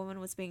like a woman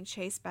was being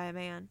chased by a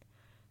man.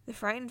 The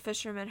frightened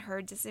fishermen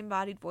heard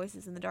disembodied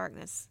voices in the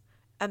darkness.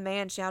 A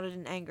man shouted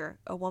in anger.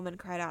 A woman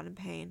cried out in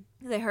pain.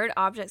 They heard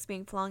objects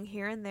being flung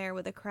here and there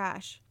with a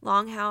crash.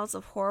 Long howls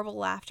of horrible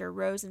laughter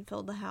rose and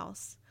filled the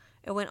house.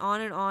 It went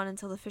on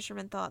until the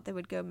fishermen thought they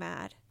would go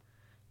mad.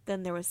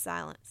 Then there was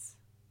silence.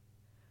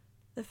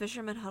 The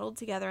fishermen huddled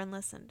together and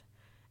listened.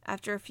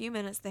 After a few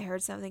minutes, they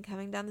heard something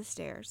coming down the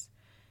stairs.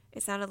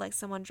 It sounded like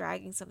someone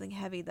dragging something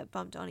heavy that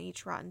bumped on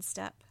each rotten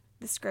step.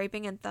 The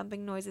scraping and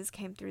thumping noises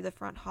came through the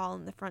front hall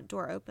and the front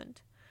door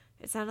opened.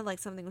 It sounded like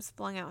something was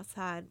flung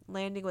outside,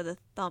 landing with a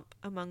thump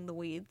among the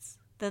weeds.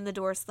 Then the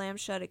door slammed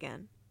shut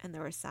again, and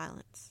there was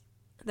silence.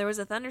 There was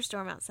a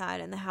thunderstorm outside,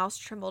 and the house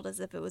trembled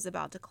as if it was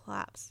about to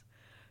collapse.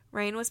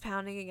 Rain was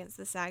pounding against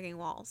the sagging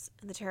walls,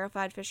 and the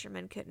terrified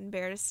fishermen couldn't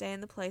bear to stay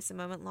in the place a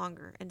moment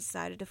longer and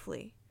decided to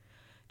flee.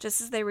 Just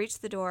as they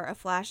reached the door, a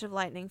flash of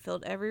lightning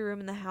filled every room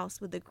in the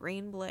house with a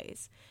green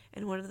blaze,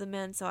 and one of the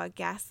men saw a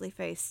ghastly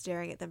face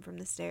staring at them from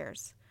the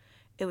stairs.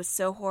 It was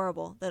so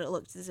horrible that it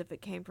looked as if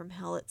it came from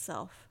hell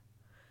itself.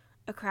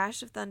 A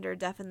crash of thunder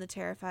deafened the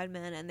terrified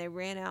men, and they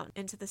ran out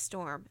into the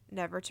storm,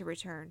 never to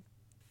return.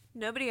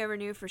 Nobody ever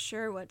knew for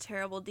sure what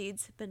terrible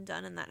deeds had been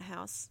done in that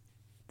house.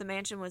 The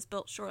mansion was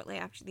built shortly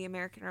after the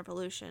American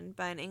Revolution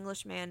by an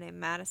English man named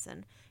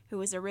Madison, who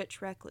was a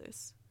rich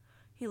recluse.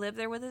 He lived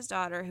there with his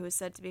daughter, who was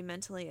said to be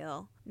mentally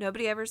ill.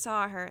 Nobody ever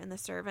saw her, and the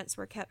servants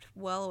were kept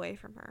well away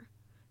from her.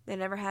 They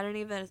never had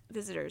any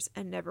visitors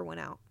and never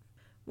went out.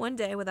 One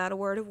day, without a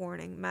word of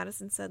warning,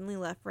 Madison suddenly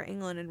left for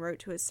England and wrote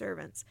to his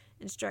servants,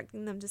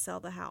 instructing them to sell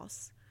the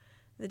house.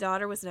 The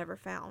daughter was never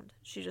found.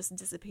 She just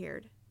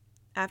disappeared.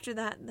 After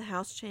that, the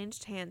house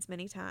changed hands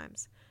many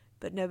times,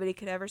 but nobody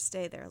could ever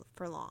stay there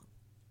for long.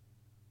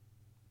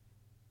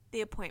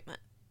 The appointment.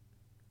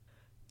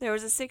 There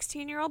was a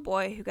 16-year-old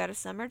boy who got a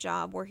summer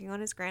job working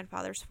on his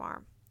grandfather's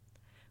farm.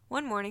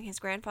 One morning, his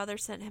grandfather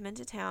sent him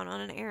into town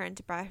on an errand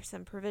to buy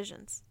some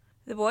provisions.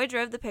 The boy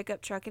drove the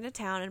pickup truck into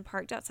town and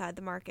parked outside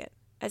the market.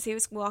 As he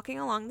was walking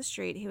along the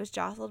street, he was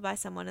jostled by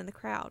someone in the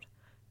crowd.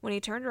 When he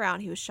turned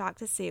around, he was shocked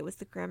to see it was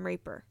the Grim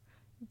Reaper,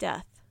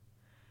 Death.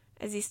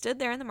 As he stood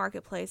there in the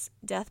marketplace,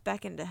 Death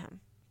beckoned to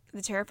him.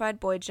 The terrified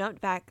boy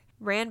jumped back,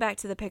 ran back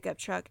to the pickup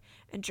truck,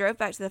 and drove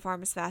back to the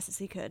farm as fast as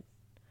he could.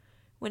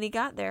 When he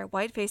got there,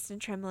 white-faced and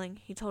trembling,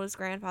 he told his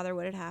grandfather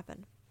what had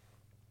happened.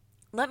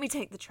 "Let me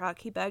take the truck,"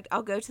 he begged.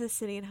 "I'll go to the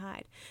city and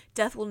hide.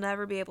 Death will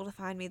never be able to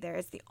find me there.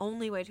 It's the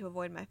only way to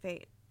avoid my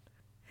fate."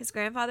 His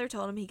grandfather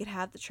told him he could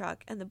have the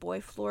truck, and the boy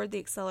floored the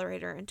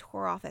accelerator and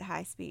tore off at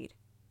high speed.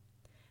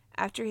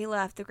 After he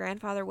left, the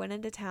grandfather went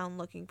into town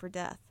looking for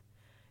Death.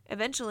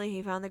 Eventually,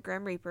 he found the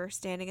Grim Reaper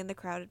standing in the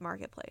crowded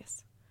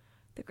marketplace.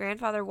 The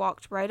grandfather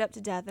walked right up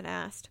to Death and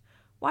asked,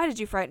 "Why did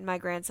you frighten my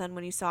grandson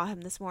when you saw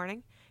him this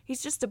morning?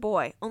 He's just a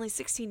boy, only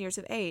 16 years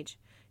of age.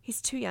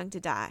 He's too young to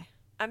die."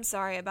 "I'm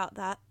sorry about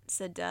that,"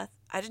 said Death.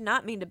 "I did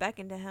not mean to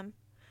beckon to him.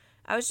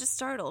 I was just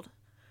startled.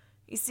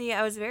 You see,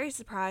 I was very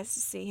surprised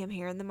to see him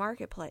here in the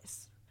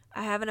marketplace.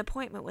 I have an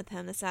appointment with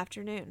him this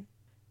afternoon,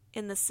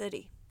 in the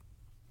city."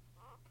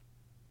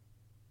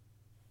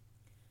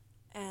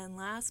 And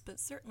last but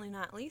certainly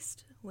not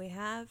least, we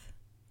have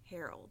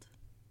Harold.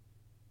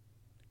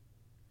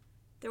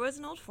 There was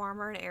an old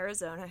farmer in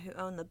Arizona who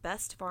owned the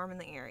best farm in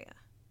the area.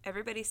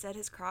 Everybody said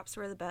his crops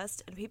were the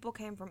best, and people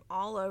came from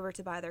all over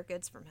to buy their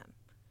goods from him.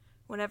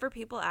 Whenever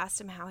people asked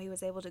him how he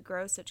was able to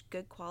grow such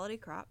good quality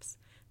crops,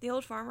 the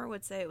old farmer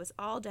would say it was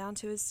all down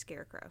to his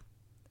scarecrow.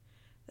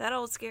 "That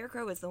old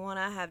scarecrow is the one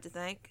I have to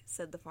thank,"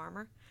 said the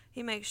farmer.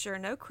 "He makes sure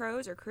no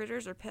crows or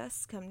critters or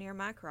pests come near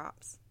my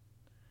crops."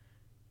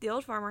 The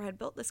old farmer had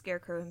built the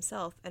scarecrow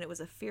himself, and it was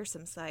a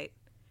fearsome sight.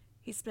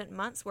 He spent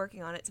months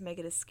working on it to make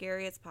it as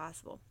scary as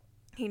possible.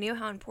 He knew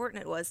how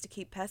important it was to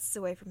keep pests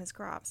away from his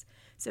crops,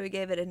 so he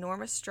gave it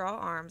enormous straw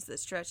arms that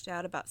stretched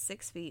out about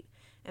 6 feet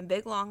and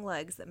big long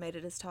legs that made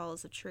it as tall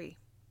as a tree.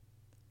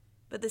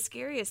 But the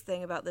scariest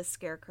thing about this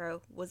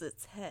scarecrow was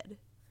its head.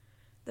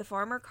 The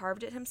farmer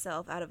carved it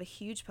himself out of a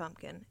huge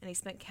pumpkin, and he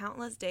spent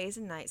countless days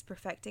and nights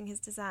perfecting his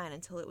design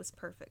until it was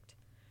perfect.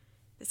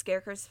 The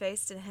scarecrow's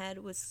face and head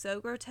was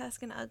so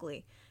grotesque and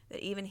ugly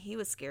that even he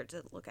was scared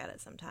to look at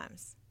it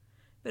sometimes.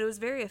 But it was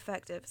very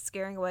effective,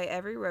 scaring away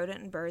every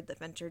rodent and bird that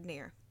ventured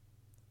near.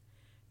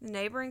 The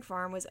neighboring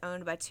farm was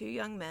owned by 2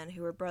 young men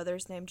who were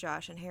brothers named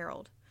Josh and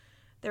Harold.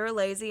 They were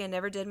lazy and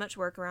never did much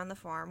work around the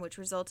farm, which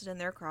resulted in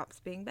their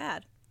crops being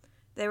bad.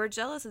 They were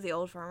jealous of the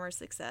old farmer's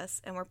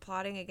success and were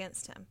plotting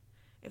against him.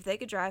 If they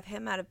could drive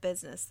him out of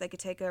business, they could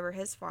take over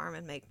his farm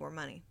and make more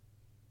money.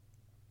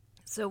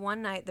 So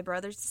one night, the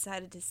brothers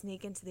decided to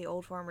sneak into the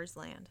old farmer's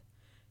land.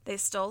 They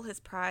stole his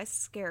prized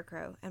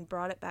scarecrow and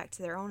brought it back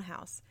to their own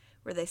house,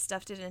 where they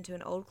stuffed it into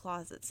an old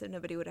closet so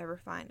nobody would ever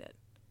find it.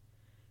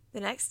 The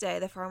next day,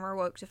 the farmer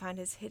awoke to find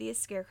his hideous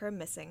scarecrow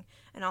missing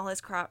and all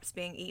his crops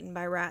being eaten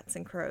by rats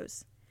and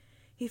crows.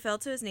 He fell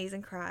to his knees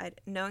and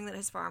cried, knowing that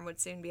his farm would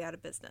soon be out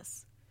of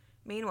business.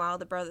 Meanwhile,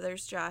 the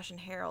brothers Josh and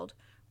Harold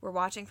were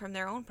watching from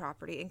their own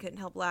property and couldn't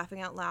help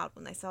laughing out loud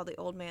when they saw the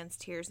old man's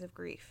tears of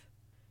grief.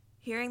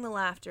 Hearing the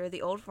laughter,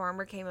 the old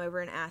farmer came over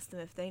and asked them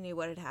if they knew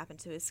what had happened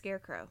to his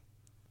scarecrow.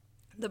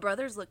 The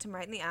brothers looked him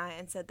right in the eye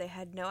and said they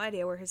had no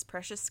idea where his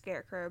precious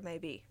scarecrow may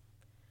be.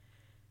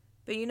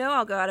 "But you know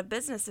I'll go out of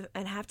business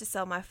and have to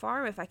sell my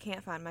farm if I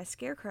can't find my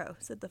scarecrow,"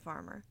 said the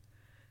farmer.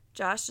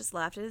 Josh just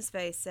laughed in his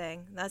face,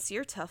 saying, "That's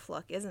your tough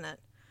luck, isn't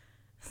it?"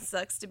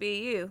 "Sucks to be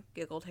you,"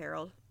 giggled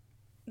Harold.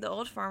 The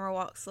old farmer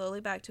walked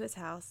slowly back to his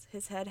house,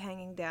 his head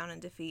hanging down in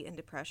defeat and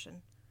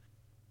depression.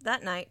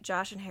 That night,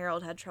 Josh and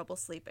Harold had trouble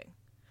sleeping.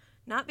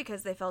 Not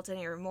because they felt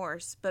any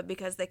remorse, but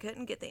because they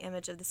couldn't get the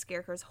image of the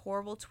scarecrow's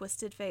horrible,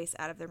 twisted face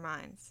out of their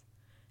minds.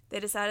 They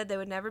decided they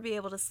would never be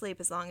able to sleep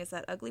as long as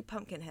that ugly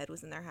pumpkin head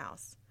was in their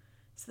house.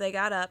 So they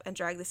got up and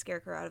dragged the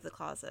scarecrow out of the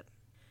closet.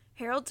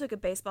 Harold took a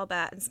baseball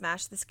bat and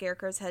smashed the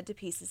scarecrow's head to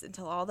pieces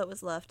until all that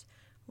was left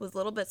was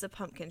little bits of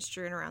pumpkin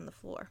strewn around the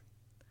floor.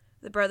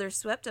 The brothers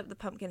swept up the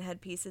pumpkin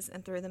head pieces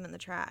and threw them in the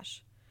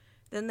trash.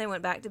 Then they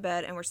went back to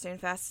bed and were soon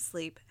fast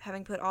asleep,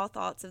 having put all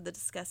thoughts of the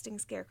disgusting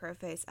scarecrow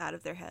face out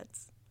of their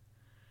heads.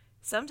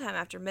 Sometime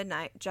after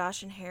midnight,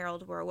 Josh and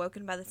Harold were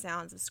awoken by the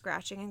sounds of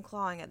scratching and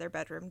clawing at their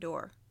bedroom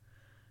door.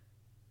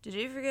 "Did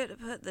you forget to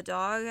put the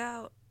dog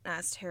out?"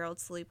 asked Harold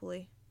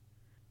sleepily.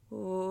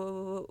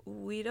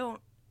 "We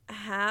don't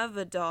have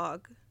a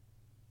dog,"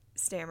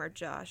 stammered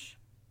Josh.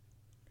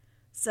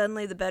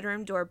 Suddenly, the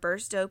bedroom door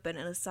burst open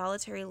and a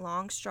solitary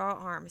long straw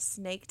arm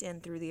snaked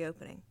in through the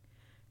opening.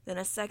 Then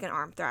a second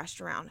arm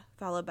thrashed around,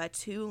 followed by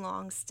 2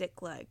 long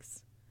stick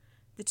legs.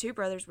 The 2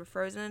 brothers were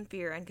frozen in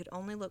fear and could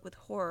only look with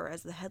horror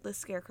as the headless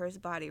scarecrow's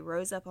body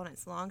rose up on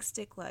its long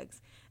stick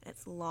legs and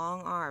its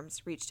long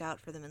arms reached out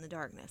for them in the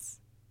darkness.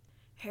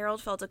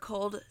 Harold felt a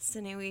cold,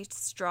 sinewy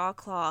straw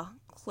claw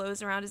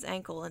close around his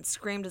ankle and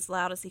screamed as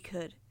loud as he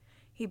could.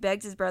 He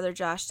begged his brother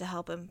Josh to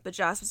help him, but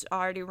Josh was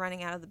already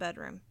running out of the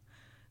bedroom.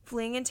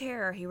 Fleeing in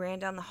terror, he ran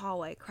down the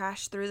hallway,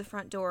 crashed through the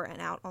front door,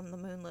 and out on the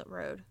moonlit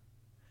road.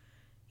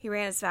 He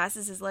ran as fast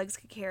as his legs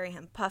could carry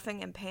him,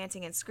 puffing and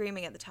panting and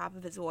screaming at the top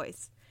of his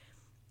voice.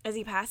 As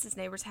he passed his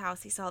neighbor's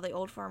house, he saw the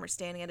old farmer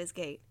standing at his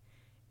gate.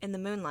 In the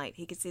moonlight,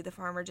 he could see the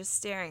farmer just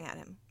staring at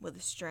him, with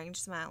a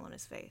strange smile on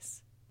his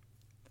face.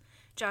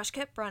 Josh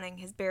kept running,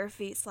 his bare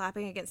feet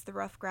slapping against the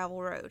rough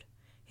gravel road.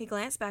 He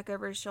glanced back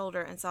over his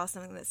shoulder and saw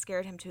something that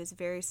scared him to his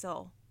very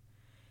soul.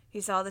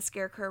 He saw the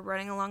scarecrow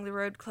running along the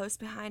road close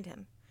behind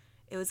him.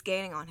 It was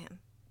gaining on him,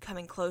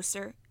 coming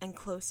closer and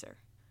closer.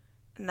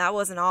 And that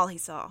wasn't all he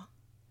saw.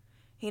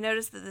 He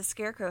noticed that the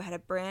scarecrow had a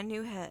brand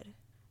new head,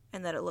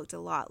 and that it looked a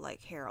lot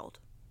like Harold.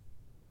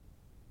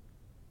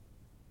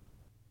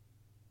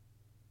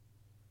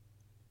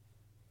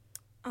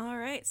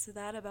 Alright, so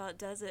that about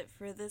does it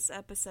for this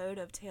episode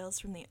of Tales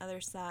from the Other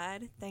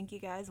Side. Thank you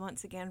guys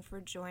once again for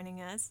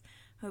joining us.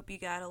 Hope you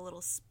got a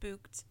little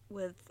spooked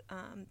with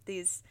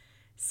these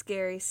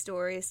scary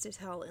stories to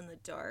tell in the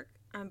dark.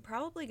 I'm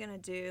probably going to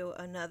do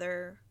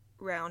another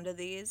round of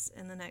these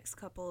in the next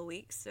couple of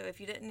weeks, so if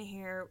you didn't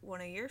hear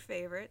one of your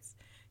favorites,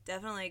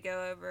 definitely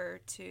go over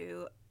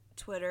to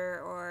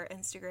Twitter or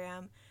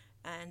Instagram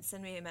and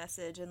send me a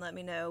message and let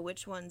me know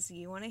which ones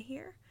you want to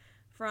hear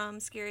from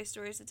Scary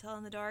Stories to Tell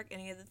in the Dark,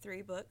 any of the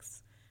 3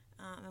 books,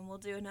 and we'll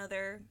do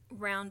another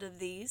round of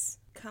these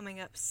coming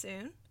up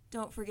soon.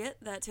 Don't forget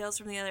that Tales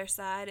from the Other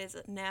Side is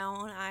now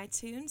on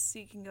iTunes, so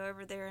you can go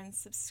over there and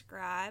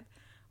subscribe,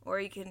 or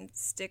you can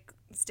stick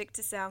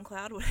to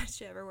SoundCloud,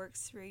 whichever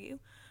works for you.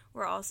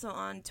 We're also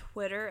on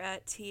Twitter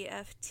at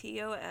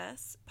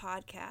TFTOS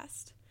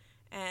Podcast,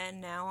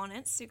 and now on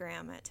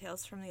Instagram at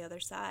Tales from the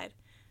Other Side.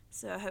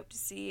 So I hope to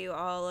see you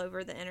all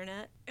over the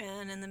internet.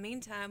 And in the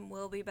meantime,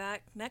 we'll be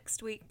back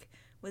next week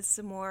with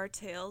some more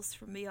Tales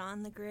from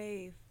Beyond the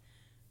Grave.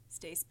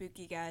 Stay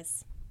spooky,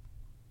 guys.